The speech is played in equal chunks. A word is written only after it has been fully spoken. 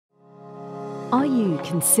Are you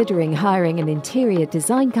considering hiring an interior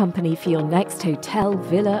design company for your next hotel,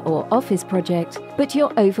 villa, or office project, but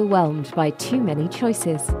you're overwhelmed by too many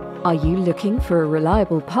choices? Are you looking for a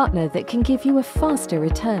reliable partner that can give you a faster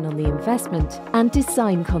return on the investment and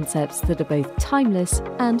design concepts that are both timeless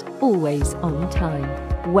and always on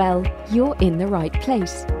time? Well, you're in the right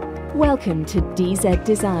place. Welcome to DZ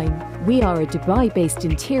Design. We are a Dubai-based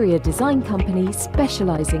interior design company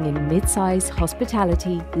specialising in mid-size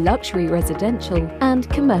hospitality, luxury residential and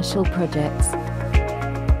commercial projects.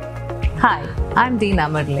 Hi, I'm Deena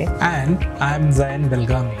Murli. And I'm Zain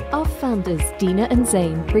Belgami. Our founders, Deena and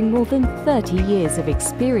Zain, bring more than 30 years of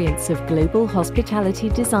experience of global hospitality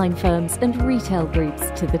design firms and retail groups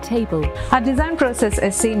to the table. Our design process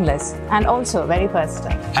is seamless and also very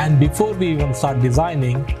versatile. And before we even start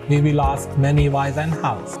designing, we will ask many whys and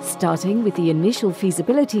hows. Starting with the initial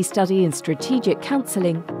feasibility study and strategic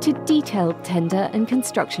counselling to detailed tender and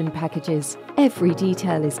construction packages. Every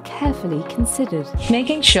detail is carefully considered,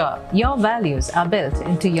 making sure your values are built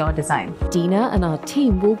into your design. Deena and our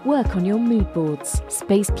team will work on your mood boards,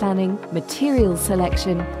 space planning, material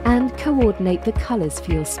selection, and coordinate the colours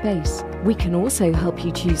for your space. We can also help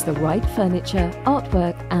you choose the right furniture,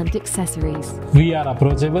 artwork, and accessories. We are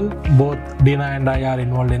approachable. Both Deena and I are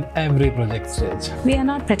involved in every project stage. We are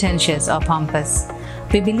not pretentious or pompous.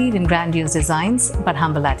 We believe in grandiose designs but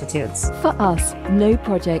humble attitudes. For us, no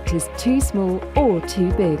project is too small or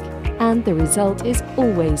too big, and the result is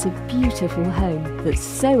always a beautiful home that's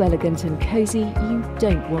so elegant and cozy you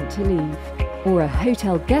don't want to leave, or a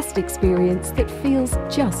hotel guest experience that feels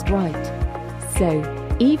just right. So,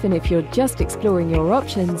 even if you're just exploring your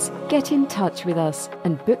options, get in touch with us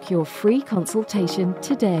and book your free consultation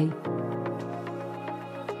today.